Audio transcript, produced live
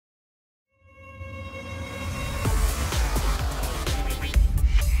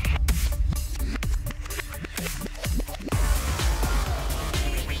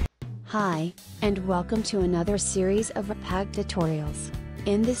Hi, and welcome to another series of Repag tutorials.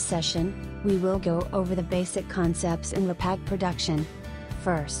 In this session, we will go over the basic concepts in Repag production.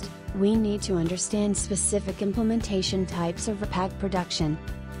 First, we need to understand specific implementation types of Repag production.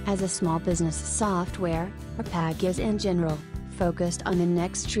 As a small business software, Repag is in general focused on the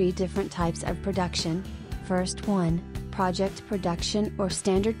next three different types of production. First one, project production or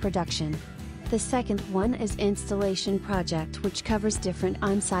standard production. The second one is installation project, which covers different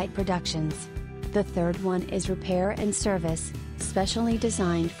on-site productions. The third one is repair and service, specially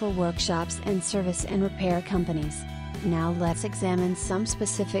designed for workshops and service and repair companies. Now let's examine some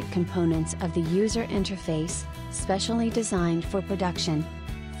specific components of the user interface, specially designed for production.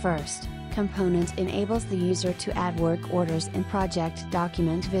 First, component enables the user to add work orders and project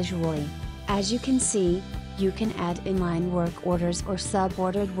document visually. As you can see, you can add inline work orders or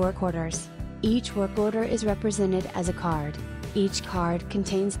sub-ordered work orders. Each work order is represented as a card. Each card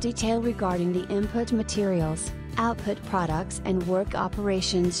contains detail regarding the input materials, output products and work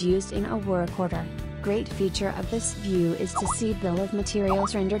operations used in a work order. Great feature of this view is to see bill of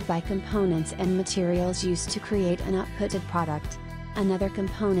materials rendered by components and materials used to create an outputted product. Another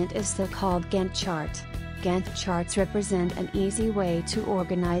component is so-called Gantt chart. Gantt charts represent an easy way to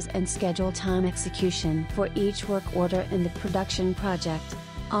organize and schedule time execution for each work order in the production project.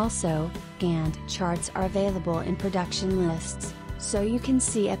 Also, Gantt charts are available in production lists, so you can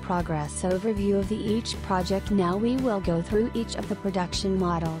see a progress overview of each project. Now we will go through each of the production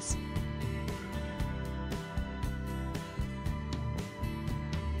models.